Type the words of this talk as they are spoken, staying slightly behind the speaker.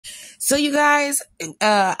So you guys,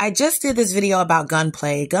 I just did this video about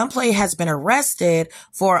Gunplay. Gunplay has been arrested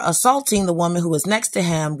for assaulting the woman who was next to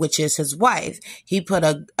him, which is his wife. He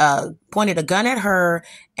pointed a gun at her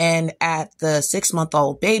and at the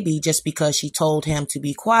 6-month-old baby just because she told him to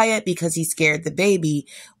be quiet because he scared the baby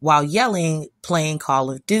while yelling, playing Call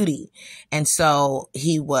of Duty. And so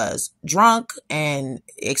he was drunk and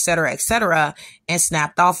et cetera, and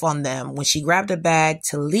snapped off on them. When she grabbed a bag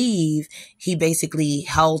to leave, he basically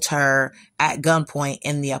held her at gunpoint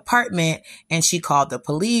in the apartment and she called the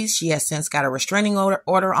police. She has since got a restraining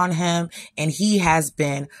order on him and he has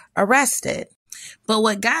been arrested. But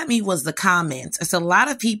what got me was the comments. It's a lot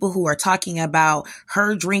of people who are talking about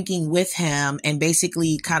her drinking with him and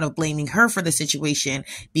basically kind of blaming her for the situation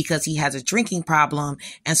because he has a drinking problem.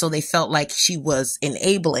 And so they felt like she was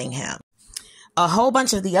enabling him. A whole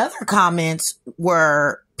bunch of the other comments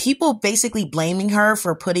were people basically blaming her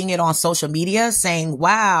for putting it on social media, saying,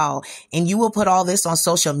 wow, and you will put all this on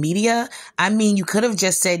social media? I mean, you could have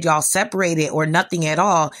just said y'all separated or nothing at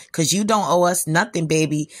all because you don't owe us nothing,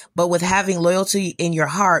 baby. But with having loyalty in your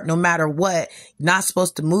heart, no matter what, you're not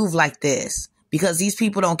supposed to move like this because these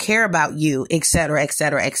people don't care about you, et cetera, et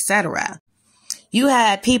cetera, et cetera. You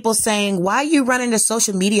had people saying, why are you running to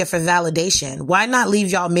social media for validation? Why not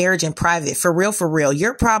leave y'all marriage in private? For real.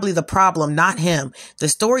 You're probably the problem, not him. The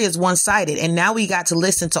story is one-sided. And now we got to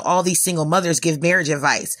listen to all these single mothers give marriage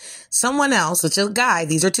advice. Someone else, which is a guy,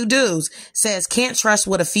 these are two dudes, says, can't trust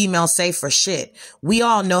what a female say for shit. We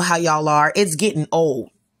all know how y'all are. It's getting old.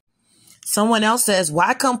 Someone else says,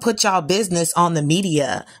 why come put y'all business on the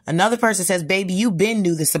media? Another person says, baby, you been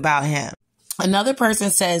knew this about him. Another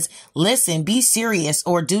person says, listen, be serious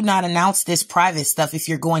or do not announce this private stuff if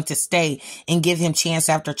you're going to stay and give him chance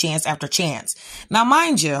after chance after chance. Now,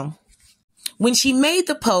 mind you, when she made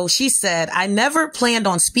the post, she said, I never planned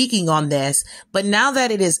on speaking on this, but now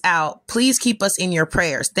that it is out, please keep us in your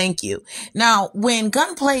prayers. Thank you. Now, when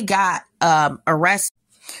Gunplay got arrested,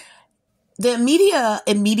 the media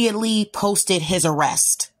immediately posted his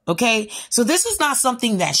arrest. Okay, so this is not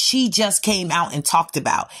something that she just came out and talked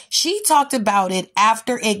about. She talked about it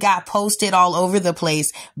after it got posted all over the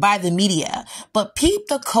place by the media. But peep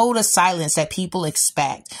the code of silence that people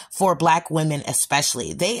expect for Black women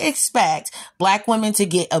especially. They expect Black women to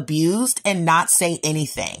get abused and not say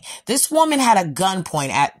anything. This woman had a gun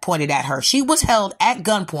pointed at her. She was held at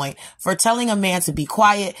gunpoint for telling a man to be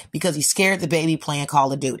quiet because he scared the baby playing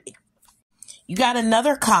Call of Duty. You got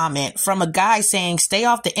another comment from a guy saying, stay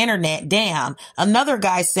off the internet. Damn. Another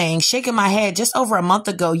guy saying, shaking my head, just over a month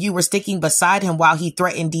ago, you were sticking beside him while he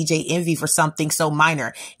threatened DJ Envy for something so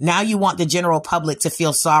minor. Now you want the general public to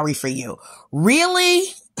feel sorry for you. Really?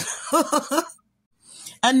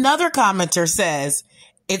 Another commenter says,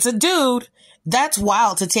 it's a dude. That's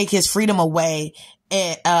wild to take his freedom away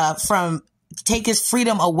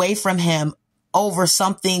from him over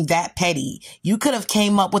something that petty. You could have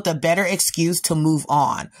came up with a better excuse to move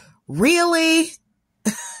on. Really?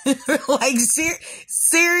 Like,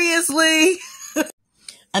 seriously?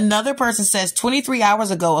 Another person says, 23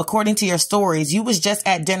 hours ago, according to your stories, you was just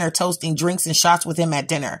at dinner toasting drinks and shots with him at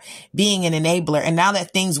dinner, being an enabler. And now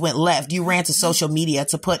that things went left, you ran to social media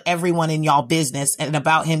to put everyone in y'all business and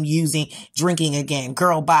about him drinking again.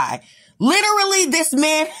 Girl, bye. Literally, this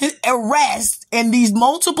man's arrest and these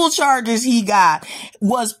multiple charges he got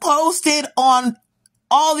was posted on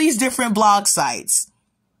all these different blog sites.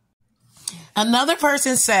 Another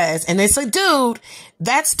person says, and it's a dude,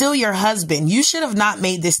 that's still your husband. You should have not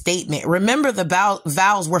made this statement. Remember, the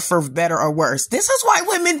vows were for better or worse. This is why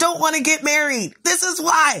women don't want to get married. This is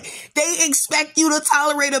why they expect you to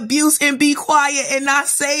tolerate abuse and be quiet and not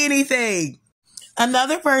say anything.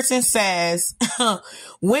 Another person says,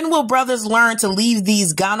 when will brothers learn to leave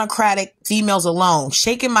these gynocratic females alone?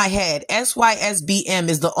 Shaking my head. SYSBM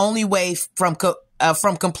is the only way from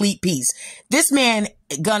complete peace. This man,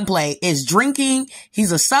 Gunplay, is drinking.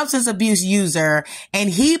 He's a substance abuse user and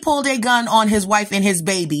he pulled a gun on his wife and his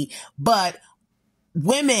baby. But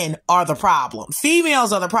women are the problem.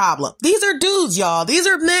 Females are the problem. These are dudes, y'all. These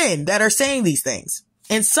are men that are saying these things.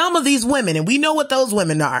 And some of these women, and we know what those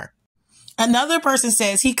women are. Another person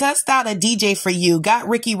says, he cussed out a DJ for you, got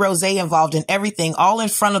Ricky Rose involved in everything, all in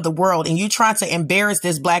front of the world, and you trying to embarrass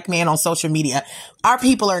this Black man on social media. Our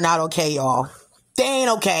people are not okay, y'all. They ain't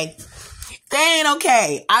okay. They ain't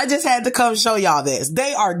okay. I just had to come show y'all this.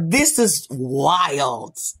 This is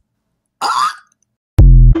wild. Ah!